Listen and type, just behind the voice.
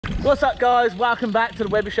What's up guys, welcome back to the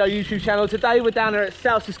Webb Show YouTube channel. Today we're down here at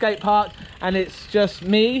South Skate Park and it's just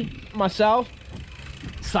me, myself,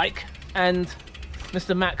 Psych, and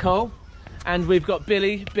Mr. Matt Cole. And we've got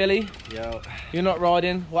Billy. Yo. You're not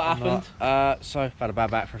riding, what happened? So I've had a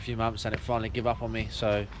bad back for a few months and it finally gave up on me,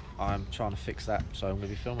 so I'm trying to fix that, so I'm going to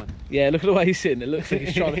be filming. Yeah, look at the way he's sitting, it looks like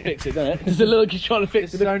he's trying to fix it, doesn't it? Does it look like he's trying to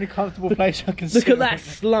fix it? It's the only comfortable place I can sit. Look at that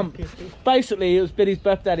slump. Basically, it was Billy's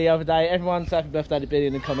birthday the other day. Everyone say happy birthday to Billy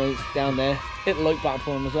in the comments down there. Hit the like button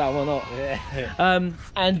for him as well, why not? Yeah.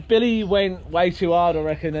 And Billy went way too hard, I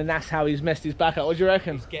reckon, and that's how he's messed his back up. What do you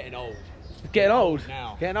reckon? He's getting old. Getting old?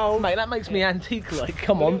 Now. Getting old? Mate, that makes me antique, like,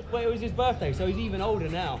 come on. Wait, it was his birthday, so he's even older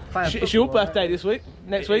now. It's your birthday this week?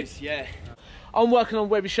 Next week? Yeah. I'm working on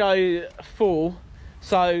Webb Show 4,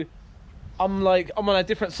 so I'm on a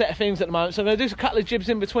different set of things at the moment. So I'm going to do a couple of jibs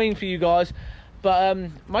in between for you guys. But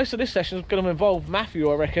most of this session is going to involve Matthew,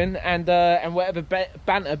 I reckon, and whatever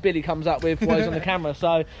banter Billy comes up with while he's on the camera.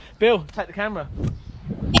 So, Bill, take the camera.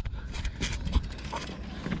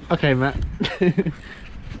 Okay, Matt.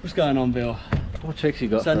 What's going on, Bill? What tricks you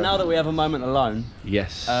got? So now that we have a moment alone.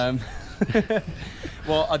 Yes.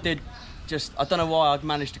 Well, I don't know why I'd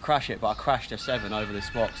managed to crash it, but I crashed a 7 over this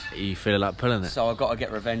box. You feel like pulling it? So I've got to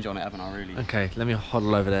get revenge on it, haven't I, really? Okay, let me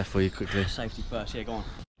huddle over there for you quickly. Safety first, yeah, go on.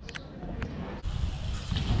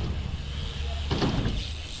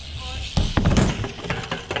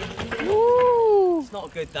 Woo! It's not a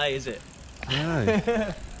good day, is it? No.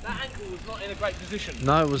 That ankle was not in a great position.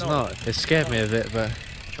 No, it was not. It scared me a bit, but...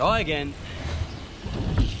 Try again.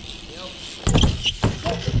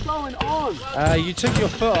 What's going on? You took your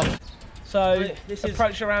foot off. So,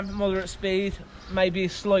 approach around at moderate speed, maybe a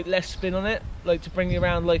slight less spin on it, like to bring you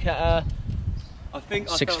around like at a... I think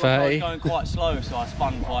I 6:30. felt like I was going quite slow, so I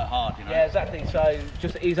spun quite hard, you know? Yeah, exactly, so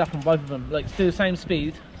just ease up on both of them, like do the same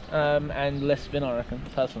speed and less spin, I reckon,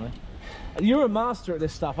 personally. You're a master at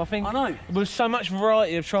this stuff, I think. I know. With so much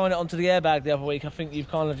variety of trying it onto the airbag the other week, I think you've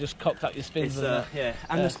kind of just cocked up your spins. Yeah,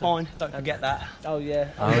 and the spine, don't forget that. Oh yeah.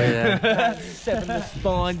 Oh yeah. Seven the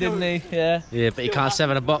spine, didn't he? Yeah. Yeah, but you can't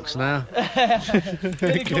 7 a box now.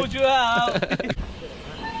 He called you out.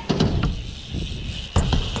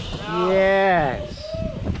 Yes.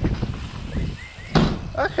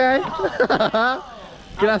 Okay.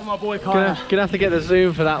 My boy Kyle. Gonna have to get the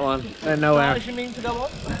zoom for that one. Nowhere. How does you mean to go on?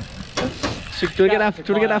 So, do we get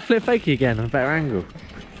that flip fakie again on a better angle?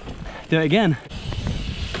 Do it again.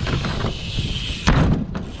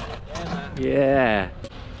 Yeah.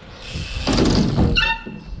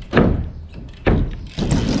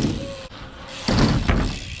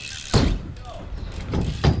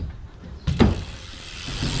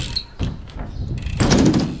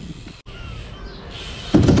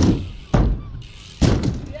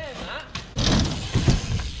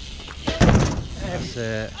 That's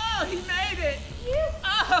it. Oh, he made it!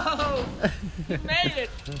 Oh, he made it!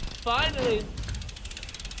 Finally.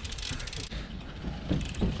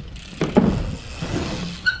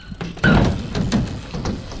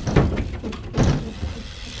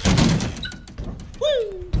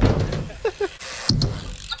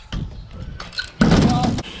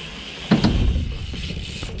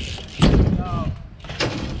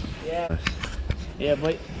 Yeah,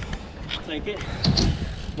 boy. Take it.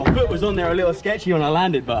 My foot was on there a little sketchy when I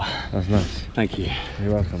landed, but... That's nice. Thank you.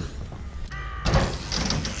 You're welcome.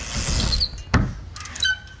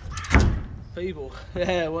 Feeble.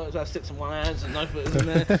 Yeah, well, that sticks in one hand and no foot in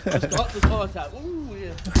there. Just got the car tap. Ooh,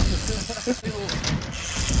 yeah.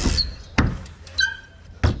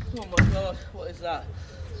 Oh my god, what is that?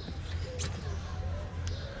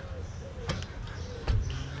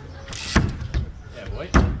 Yeah, boy.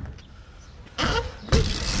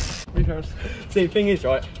 See, the thing is,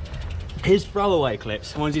 right, his throwaway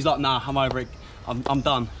clips, once he's like, nah, I'm over it, I'm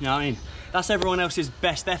done, you know what I mean? That's everyone else's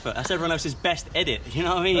best effort, that's everyone else's best edit, you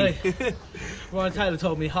know what I mean? Hey, Ryan Taylor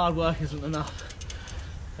told me hard work isn't enough,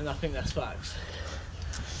 and I think that's facts.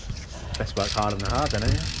 Best work harder than hard, don't you?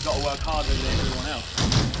 You've got to work harder than everyone else.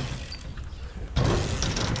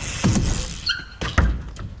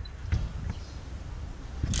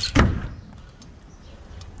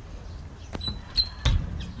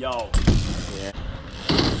 Yo. Yeah.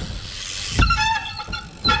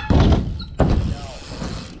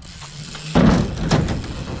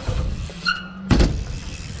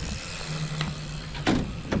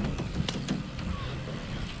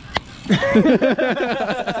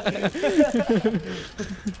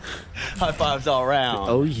 High fives all around.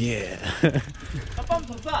 Oh yeah. A bump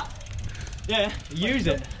of that. Yeah, use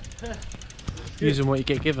it. Using what you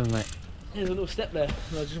get given, mate. There's a little step there,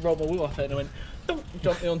 and I just rolled my wheel off it and I went,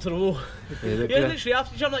 jumped me onto the wall. Yeah, Yeah, literally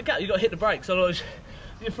after you jump that gap, you got to hit the brakes, otherwise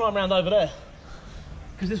you're flying around over there.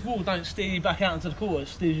 Because this wall don't steer you back out into the quarter, it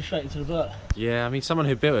steers you straight into the vert. Yeah, I mean, someone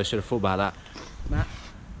who built it should have thought about that. Matt?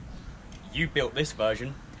 You built this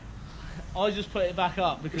version. I just put it back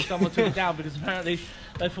up because someone took it down because apparently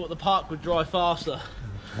they thought the park would dry faster.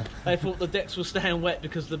 They thought the decks were staying wet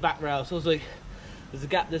because of the back rails. So I was like, there's a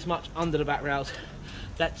gap this much under the back rails.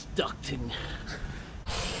 That's ducting.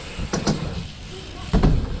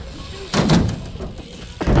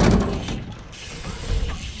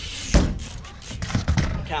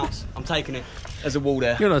 Counts. I'm taking it. There's a wall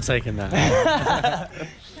there. You're not taking that.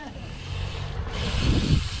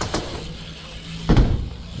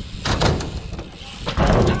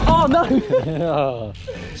 Oh no! Oh,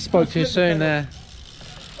 spoke too soon there.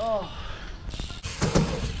 Oh.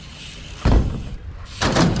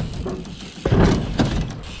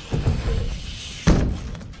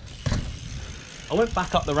 I went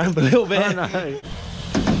back up the ramp a little bit. Oh no.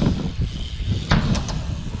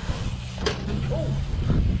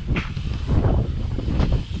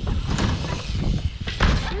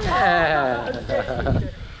 Yeah.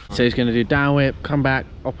 So he's going to do down whip, come back,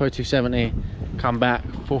 Oppo 270, come back,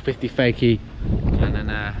 450 fakie, and then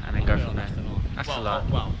go from there. That's a lot.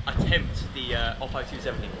 Well, attempt the Oppo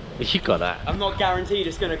 270. You got that. I'm not guaranteed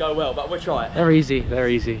it's going to go well, but we'll try it. They're easy, they're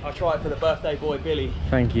easy. I'll try it for the birthday boy, Billy.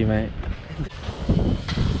 Thank you, mate.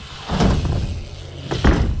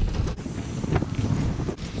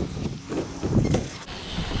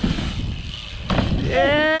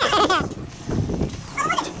 Yeah!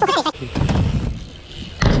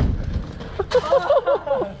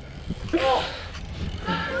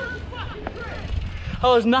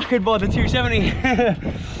 I was knackered by the 270.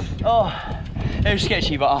 Oh, it was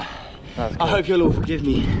sketchy, but I hope you'll all forgive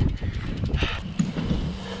me.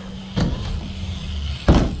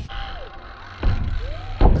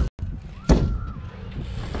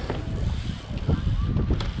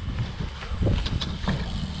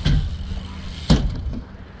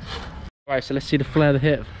 Right, so let's see the flare of the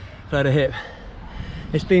hip. Flare the hip.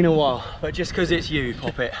 It's been a while, but just because it's you,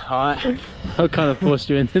 pop it, alright? I kind of forced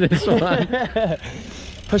you into this one.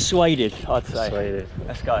 Persuaded, I'd say. Persuaded.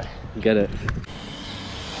 Let's go. Get it.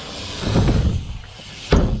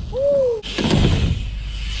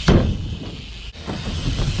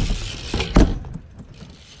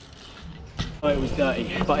 Oh, it was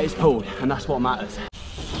dirty, but it's pulled, and that's what matters.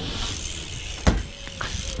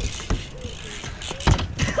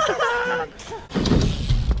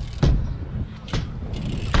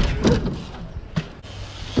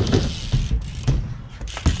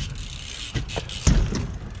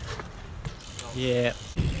 Yeah.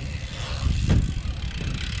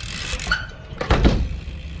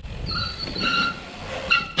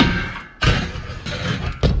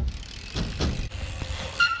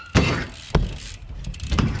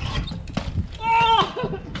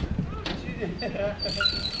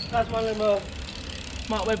 That's one of them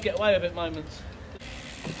Mark Webb get away with it moments.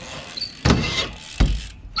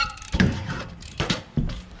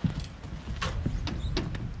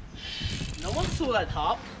 No one saw that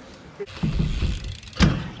harp.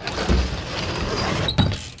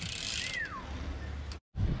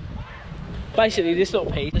 Basically, this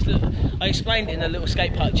little piece, I explained it in a little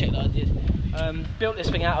skate park check that I did. Built this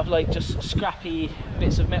thing out of like just scrappy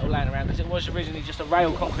bits of metal laying around because it was originally just a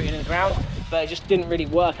rail concrete in the ground, but it just didn't really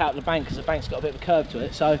work out the bank because the bank's got a bit of a curve to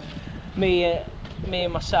it. So me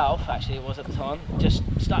and myself, actually it was at the time, just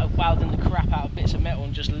started welding the crap out of bits of metal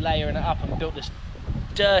and just layering it up and built this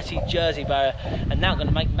dirty Jersey barrier. And now I'm going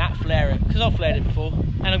to make Matt flare it because I've flared it before,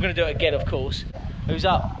 and I'm going to do it again, of course. Who's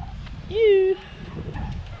up? You.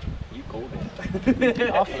 You called it.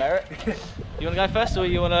 I'll flare it. You want to go first, or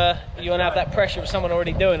you want to have that pressure of someone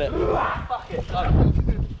already doing it? Fuck it.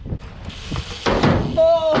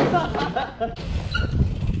 Oh!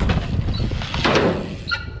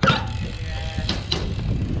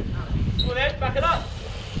 Well then, back it up.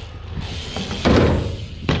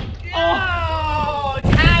 Oh!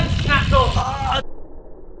 His hand snapped off.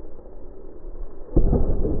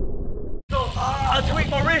 I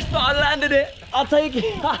tweaked my wrist, but I landed it. I'll take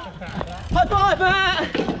it. High five,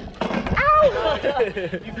 Matt! Ow!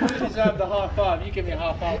 You probably deserve the high five. You give me a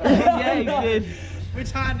high five. Yeah, he did.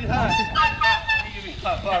 Which hand did hurt? You give me a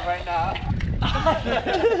high five right now.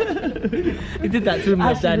 He did that to him in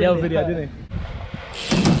the other video, didn't he?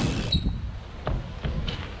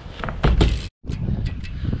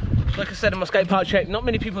 Like I said in my skate park check, not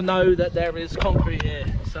many people know that there is concrete here.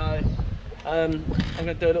 So I'm going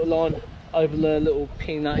to do a little line over the little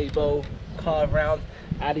peanutty bowl, carve around,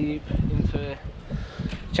 alley-oop into it.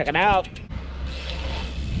 Check it out.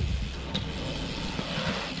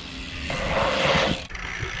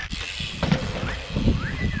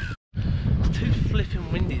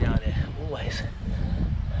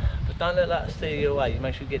 Don't let that steer you away. You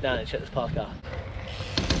make sure you get down and check this park out.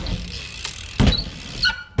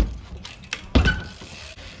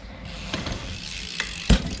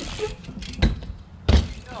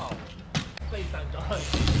 Oh, please don't die.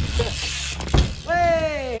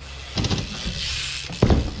 Way!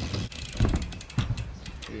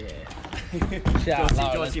 Yeah. Do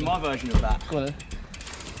you want to see my version of that? Go on then.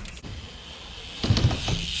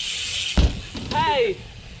 Hey!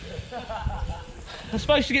 I'm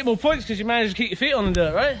supposed to get more points because you managed to keep your feet on the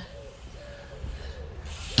dirt, right?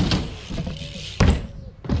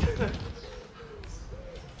 I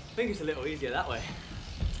think it's a little easier that way.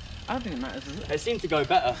 I don't think it matters, does it? It seems to go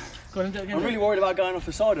better. Go on and do it again. I'm really worried about going off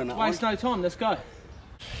the side on that one. Waste no time, let's go.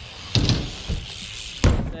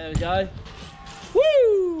 There we go.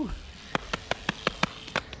 Woo!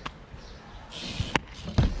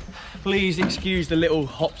 Please excuse the little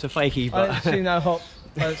hop to fakie, I but don't see no hop.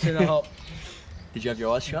 I don't see no hop. did you have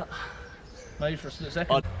your eyes shut? Maybe for a split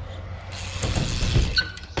second.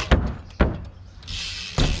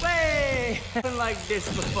 Way! Like this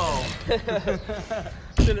before.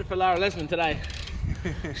 Doing it for Lara Lesman today.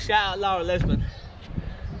 Shout out Lara Lesman.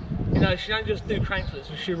 You know, she don't just do crank flips,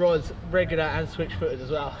 but she rides regular and switch footed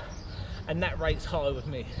as well. And that rates high with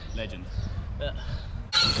me. Legend. Yeah.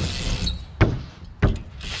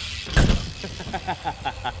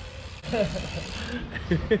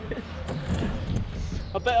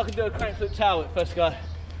 I bet I can do a crank flip tail whip first go.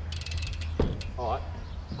 Alright.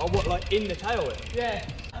 Oh, what, like in the tail whip? Yeah.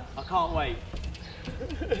 I can't wait.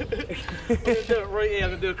 I'm gonna do it right here, I'm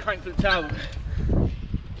gonna do a crank flip tail whip.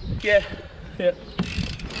 Yeah. Yeah.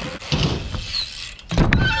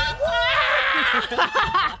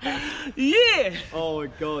 Yeah! Oh my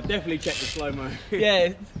god, definitely check the slow-mo.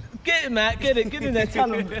 Yeah. Get it, Matt, get it, get in there,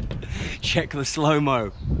 tell him. Check the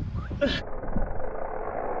slow-mo.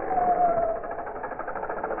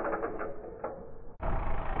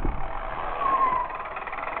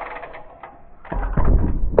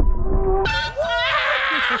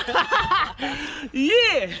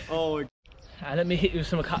 Yeah! Oh my god. Let me hit you with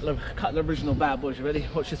some couple of original bad boys. You ready?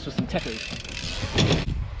 Watch this for some techers.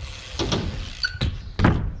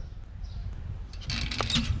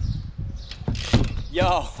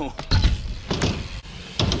 Yo!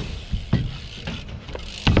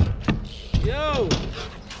 Yo!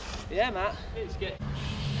 Yeah, Matt. Let's get...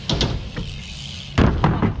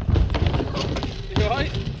 You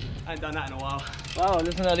alright? I haven't done that in a while. Wow,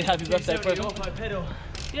 listen, early happy birthday present. Off my pedal.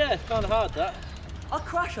 Yeah, it's kind of hard that. I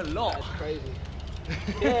crash a lot. That's crazy.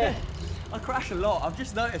 Yeah. I crash a lot, I've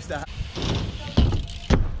just noticed that.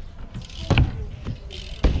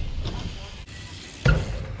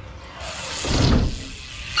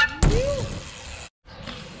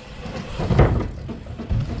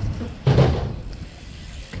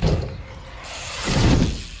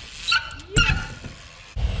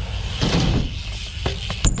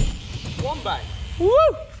 One bang. Woo!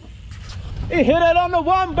 He hit it on the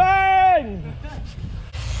one bang!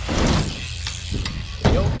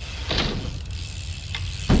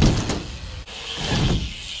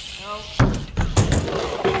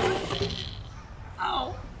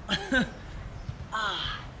 Ow!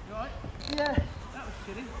 Ah. You alright? Yeah. That was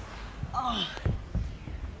shitty.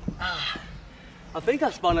 I think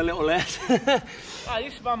I spun a little less. Oh,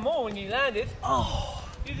 you spun more when you landed. Oh.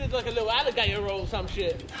 You did like a little alligator roll or some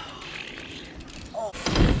shit. Oh.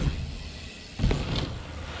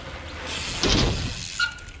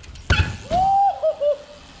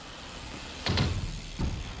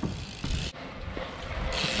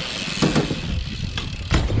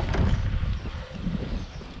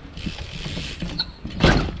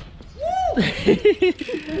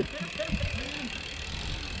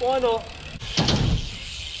 Why not?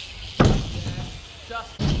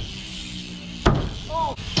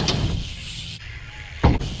 Oh!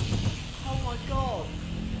 Oh my god!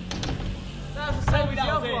 That was the same as the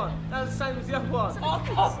other one. That was the same as the other one. Oh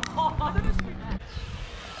come on!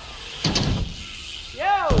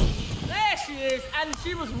 Yo! There she is, and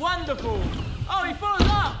she was wonderful. Oh, he follows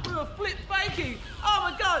up with a flip fakie. Oh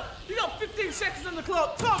my god! You got 15 seconds on the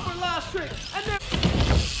clock. Time for the last trick, and then.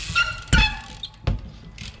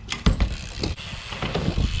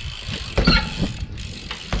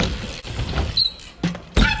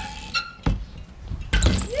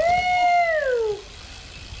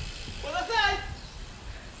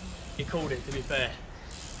 He called it, to be fair.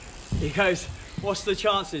 He goes, what's the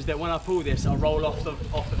chances that when I pull this, I roll off the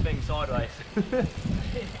thing sideways?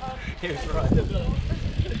 He was right.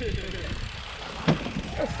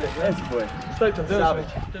 That's it, boy. Stoked on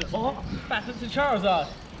Savage. What? Back to Charizard.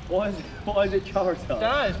 Why is it Charizard?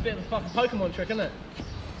 No, it's a bit of a fucking Pokemon trick, isn't it?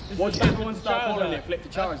 Watch everyone start calling it Flip to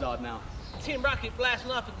Charizard now. Team Rocket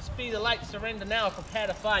blasting off at the speed of light. Surrender now. Prepare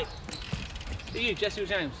to fight. Who are you, Jesse or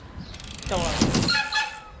James? Come on.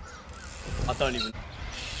 I don't even.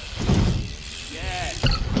 Yeah.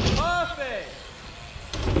 Perfect.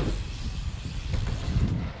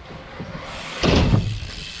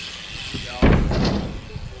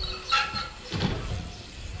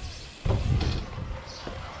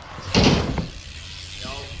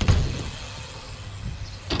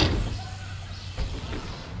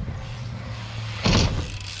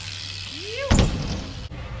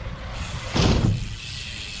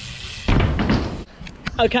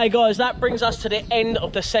 Okay guys, that brings us to the end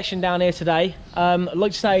of the session down here today. I'd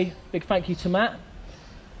like to say a big thank you to Matt.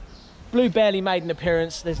 Blue barely made an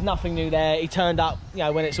appearance, there's nothing new there. He turned up, you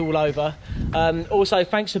know, when it's all over. Also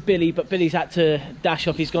thanks to Billy, but Billy's had to dash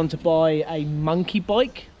off. He's gone to buy a monkey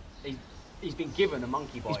bike. He's been given a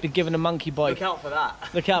monkey bike. He's been given a monkey bike. Look out for that.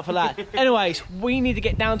 Look out for that. Anyways, we need to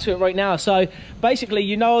get down to it right now. So basically,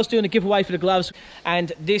 you know I was doing a giveaway for the gloves,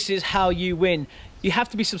 and this is how you win. You have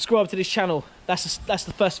to be subscribed to this channel. That's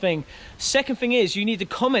the first thing. Second thing is you need to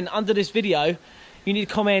comment under this video. You need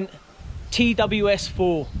to comment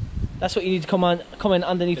TWS4. That's what you need to comment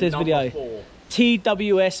underneath this video. 4.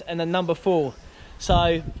 TWS and the number 4.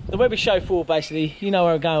 So the Webby Show 4 basically. You know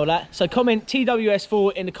where I'm going with that. So comment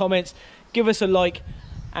TWS4 in the comments. Give us a like.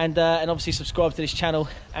 And obviously subscribe to this channel,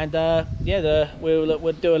 and yeah,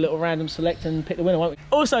 we'll do a little random select and pick the winner, won't we?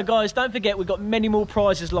 Also guys, don't forget we've got many more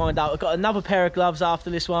prizes lined up. We've got another pair of gloves after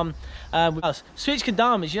this one. Switch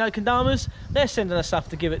Kendamas, you know Kendamas, they're sending us stuff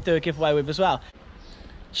to do a giveaway with as well.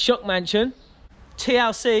 Shock Mansion,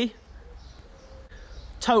 TLC,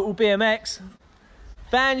 Total BMX,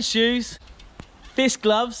 Van Shoes, Fist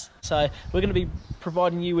Gloves. So we're going to be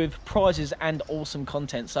providing you with prizes and awesome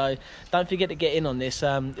content, so don't forget to get in on this.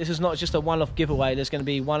 This is not just a one-off giveaway, there's going to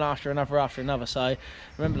be one after another, so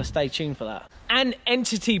remember to stay tuned for that. And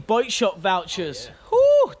Entity Bike Shop vouchers.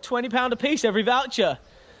 Woo, £20 a piece every voucher.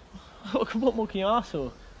 What more can you ask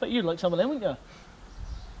for? But you'd like some of them, wouldn't you?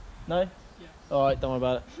 No? Yeah. Alright, don't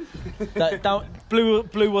worry about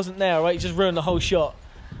it. Blue wasn't there, alright? You just ruined the whole shot.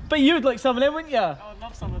 But you'd like some of them, wouldn't you? I would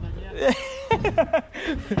love some of them, yeah.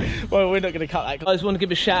 Well, we're not going to cut that. I just want to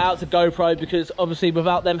give a shout out to GoPro, because obviously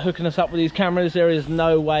without them hooking us up with these cameras, there is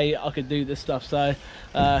no way I could do this stuff. So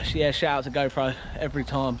yeah, shout out to GoPro every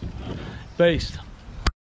time. Beast.